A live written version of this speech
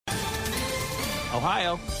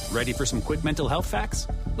Ohio, ready for some quick mental health facts?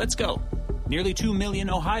 Let's go. Nearly 2 million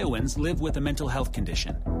Ohioans live with a mental health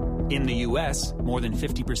condition. In the U.S., more than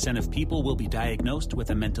 50% of people will be diagnosed with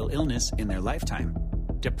a mental illness in their lifetime.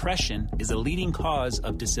 Depression is a leading cause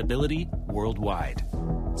of disability worldwide.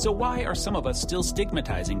 So why are some of us still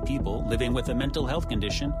stigmatizing people living with a mental health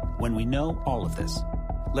condition when we know all of this?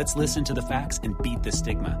 Let's listen to the facts and beat the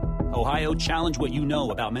stigma. Ohio, challenge what you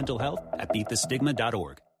know about mental health at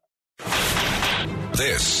beatthestigma.org.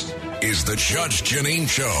 This is the Judge Janine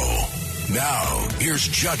Show. Now, here's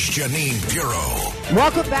Judge Janine Bureau.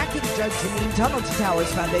 Welcome back to the Judge Janine Tunnel to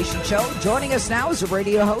Towers Foundation Show. Joining us now is a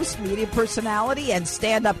radio host, media personality, and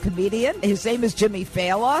stand-up comedian. His name is Jimmy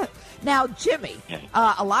Failla. Now, Jimmy,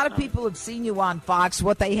 a lot of people have seen you on Fox.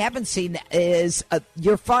 What they haven't seen is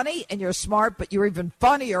you're funny and you're smart, but you're even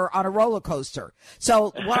funnier on a roller coaster.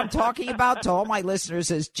 So what I'm talking about to all my listeners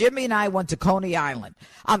is Jimmy and I went to Coney Island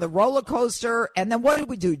on the roller coaster. And then what did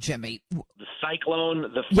we do, Jimmy? The Cyclone,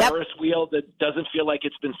 the Ferris wheel that doesn't feel like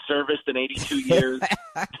it's been serviced in 82 years.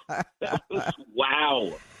 That was,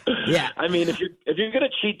 wow. Yeah. I mean, if you're going to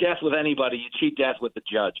cheat death with anybody, you cheat death with the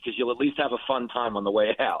judge because you'll at least have a fun time on the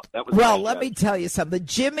way out. That was let me tell you something.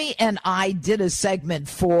 Jimmy and I did a segment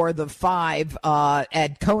for the 5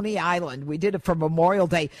 at Coney Island. We did it for Memorial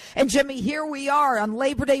Day. And, Jimmy, here we are on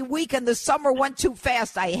Labor Day weekend. The summer went too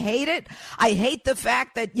fast. I hate it. I hate the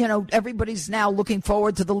fact that, everybody's now looking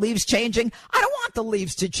forward to the leaves changing. I don't want the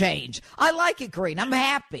leaves to change. I like it green. I'm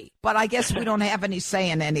happy. But I guess we don't have any say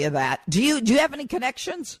in any of that. Do you have any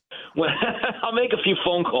connections? Well, I'll make a few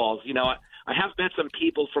phone calls. I have met some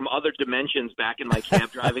people from other dimensions back in my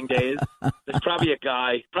cab driving days. There's probably a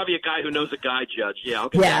guy who knows a guy, Judge. Yeah, I'll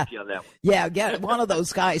get back to you on that one. Yeah, get one of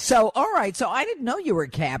those guys. So, all right. So I didn't know you were a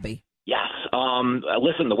cabbie. Yes.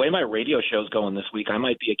 Listen, the way my radio show's going this week, I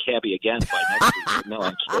might be a cabbie again by next week. No,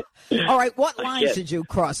 I'm kidding. All right. What lines did you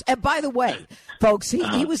cross? And by the way, folks,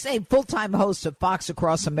 he was named full-time host of Fox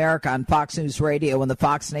Across America on Fox News Radio and the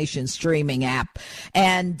Fox Nation streaming app.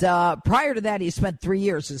 And prior to that, he spent 3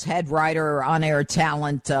 years as head writer, on-air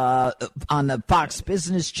talent on the Fox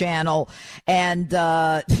Business Channel. And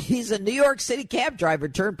he's a New York City cab driver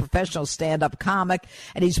turned professional stand-up comic.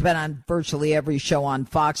 And he's been on virtually every show on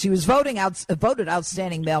Fox. He was voted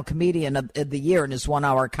Outstanding Male Comedian of the Year in his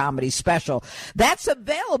 1-hour comedy special. That's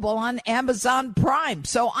available on Amazon Prime.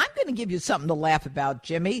 So I'm going to give you something to laugh about,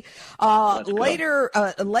 Jimmy. Late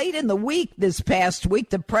in the week, this past week,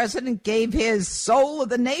 the president gave his Soul of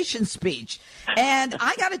the Nation speech. And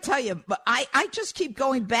I got to tell you, I just keep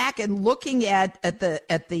going back and looking at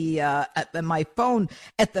my phone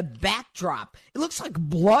at the backdrop. It looks like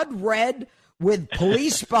blood red with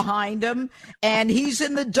police behind him, and he's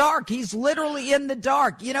in the dark. He's literally in the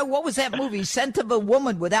dark. What was that movie, Scent of a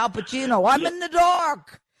Woman with Al Pacino? I'm in the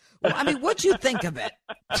dark. I mean, what'd you think of it?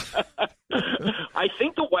 I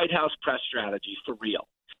think the White House press strategy, for real,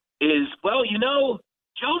 is,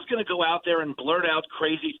 Joe's going to go out there and blurt out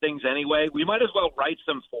crazy things anyway. We might as well write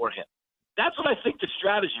some for him. That's what I think the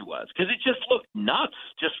strategy was, because it just looked nuts,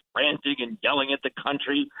 just ranting and yelling at the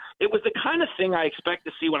country. It was the kind of thing I expect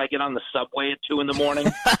to see when I get on the subway at 2 in the morning,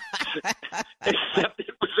 except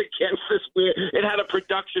it was against this weird – it had a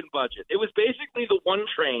production budget. It was basically the one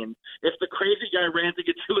train if the crazy guy ranting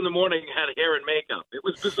at 2 in the morning had hair and makeup. It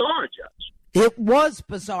was bizarre, Judge. It was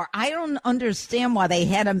bizarre. I don't understand why they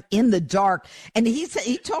had him in the dark. And he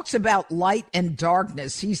talks about light and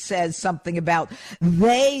darkness. He says something about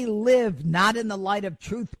they live not in the light of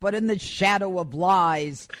truth, but in the shadow of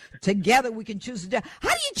lies. Together we can choose how do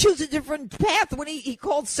you choose a different path when he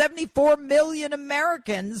called 74 million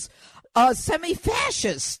Americans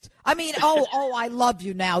semi-fascist? I mean, I love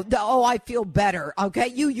you now. Oh, I feel better. Okay,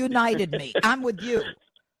 you united me. I'm with you.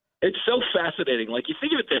 It's so fascinating. Like, you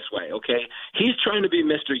think of it this way, okay? He's trying to be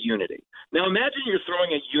Mr. Unity. Now, imagine you're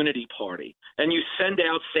throwing a unity party, and you send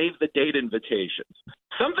out save-the-date invitations.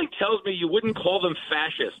 Something tells me you wouldn't call them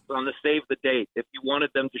fascists on the save-the-date if you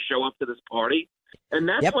wanted them to show up to this party. And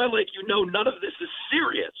that's why, none of this is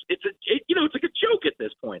serious. It's like a joke at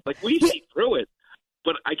this point. Like, we see through it.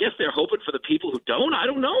 But I guess they're hoping for the people who don't. I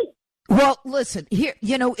don't know. Well, listen, here,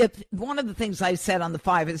 if one of the things I said on the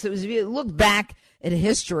 5 is if you look back at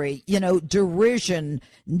history, derision,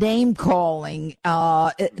 name calling,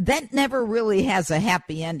 that never really has a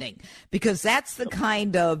happy ending, because that's the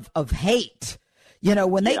kind of hate,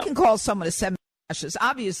 when they can call someone a semi-fascist.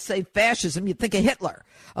 Obviously, say fascism, you think of Hitler,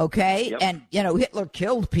 okay? Yep. And, Hitler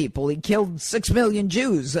killed people. He killed 6 million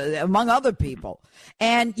Jews, among other people.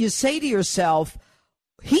 And you say to yourself,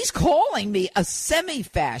 he's calling me a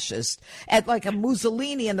semi-fascist at like a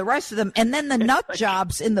Mussolini and the rest of them. And then the nut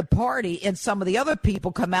jobs in the party and some of the other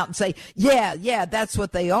people come out and say, yeah, that's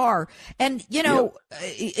what they are. And,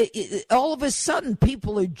 all of a sudden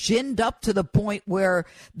people are ginned up to the point where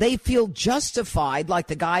they feel justified, like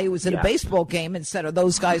the guy who was in a baseball game instead of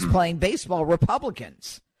those guys playing baseball,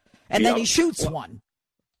 Republicans. And then he shoots one.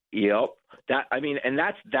 Yep.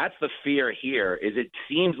 That's the fear here. Is it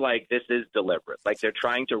seems like this is deliberate. Like they're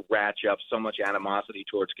trying to ratchet up so much animosity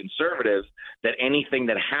towards conservatives that anything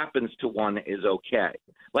that happens to one is okay.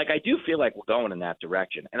 Like I do feel like we're going in that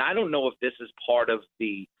direction, and I don't know if this is part of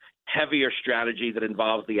the heavier strategy that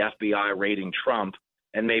involves the FBI raiding Trump,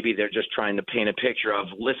 and maybe they're just trying to paint a picture of,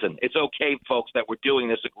 listen, it's okay, folks, that we're doing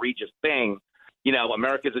this egregious thing.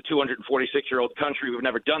 America's a 246-year-old country. We've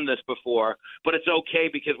never done this before, but it's okay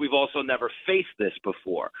because we've also never faced this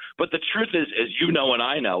before. But the truth is, as you know and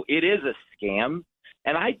I know, it is a scam.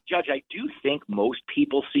 And I do think most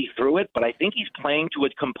people see through it, but I think he's playing to a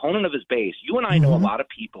component of his base. You and I know a lot of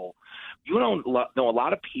people. You don't know a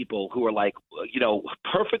lot of people who are like,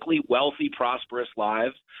 perfectly wealthy, prosperous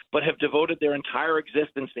lives, but have devoted their entire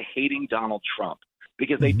existence to hating Donald Trump,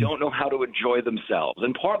 because they don't know how to enjoy themselves.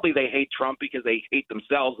 And partly they hate Trump because they hate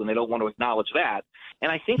themselves and they don't want to acknowledge that.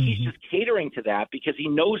 And I think he's just catering to that because he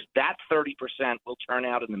knows that 30% will turn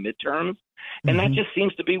out in the midterms. And that just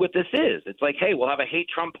seems to be what this is. It's like, hey, we'll have a hate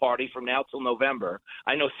Trump party from now till November.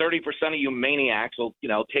 I know 30% of you maniacs will,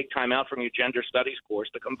 take time out from your gender studies course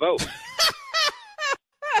to come vote.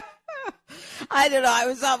 I don't know. I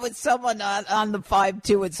was on with someone on the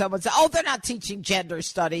 5-2 and someone said, they're not teaching gender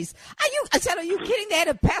studies. I said, are you kidding? They had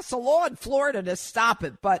to pass a law in Florida to stop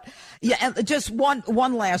it. But yeah, and just one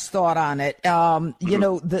last thought on it.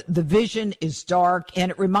 The vision is dark,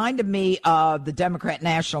 and it reminded me of the Democrat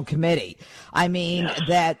National Committee. I mean,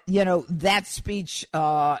 that speech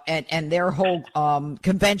and their whole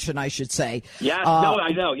convention, I should say.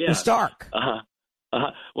 I know. Yeah. It's dark.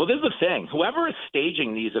 Well, this is the thing. Whoever is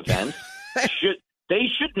staging these events, they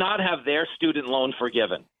should not have their student loan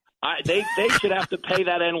forgiven. They should have to pay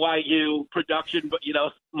that NYU production,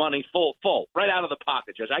 money full right out of the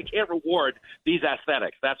pocket. Judge, I can't reward these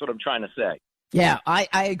aesthetics. That's what I'm trying to say. Yeah, I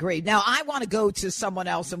agree. Now, I want to go to someone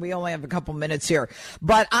else, and we only have a couple minutes here.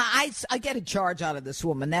 But I get a charge out of this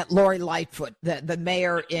woman, that Lori Lightfoot, the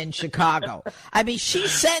mayor in Chicago. I mean, she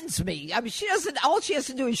sends me. I mean, all she has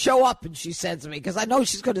to do is show up, and she sends me, because I know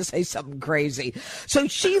she's going to say something crazy. So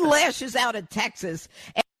she lashes out at Texas.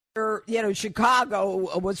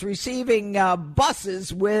 Chicago was receiving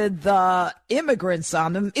buses with immigrants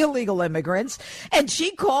on them, illegal immigrants, and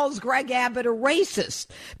she calls Greg Abbott a racist.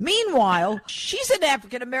 Meanwhile, she's an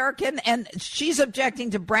African-American, and she's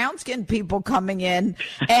objecting to brown-skinned people coming in.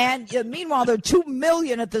 And meanwhile, there are 2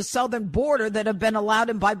 million at the southern border that have been allowed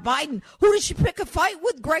in by Biden. Who does she pick a fight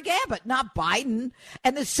with? Greg Abbott, not Biden.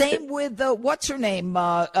 And the same with, what's her name,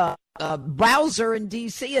 Bowser in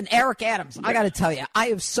D.C. and Eric Adams. I got to tell you, I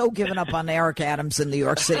have so given up on Eric Adams in New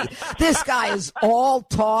York City. This guy is all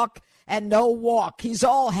talk and no walk. He's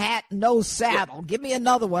all hat, no saddle. Give me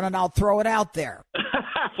another one and I'll throw it out there.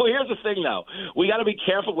 Well, here's the thing, though. We got to be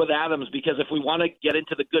careful with Adams, because if we want to get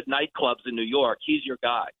into the good nightclubs in New York, he's your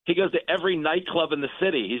guy. He goes to every nightclub in the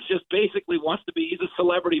city. He's just basically wants to be, he's a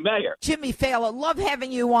celebrity mayor. Jimmy Failla, love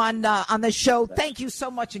having you on the show. Thank you so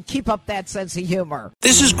much, and keep up that sense of humor.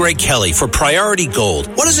 This is Greg Kelly for Priority Gold.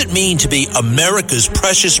 What does it mean to be America's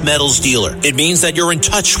precious metals dealer? It means that you're in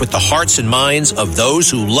touch with the hearts and minds of those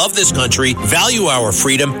who love this country, value our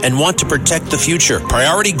freedom, and want to protect the future.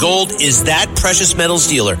 Priority Gold is that precious metals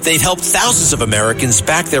dealer. They've helped thousands of Americans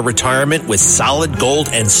back their retirement with solid gold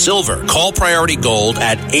and silver. Call Priority Gold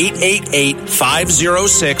at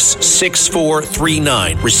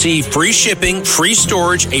 888-506-6439. Receive free shipping, free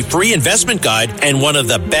storage, a free investment guide, and one of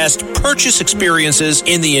the best purchase experiences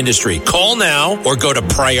in the industry. Call now or go to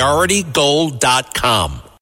PriorityGold.com.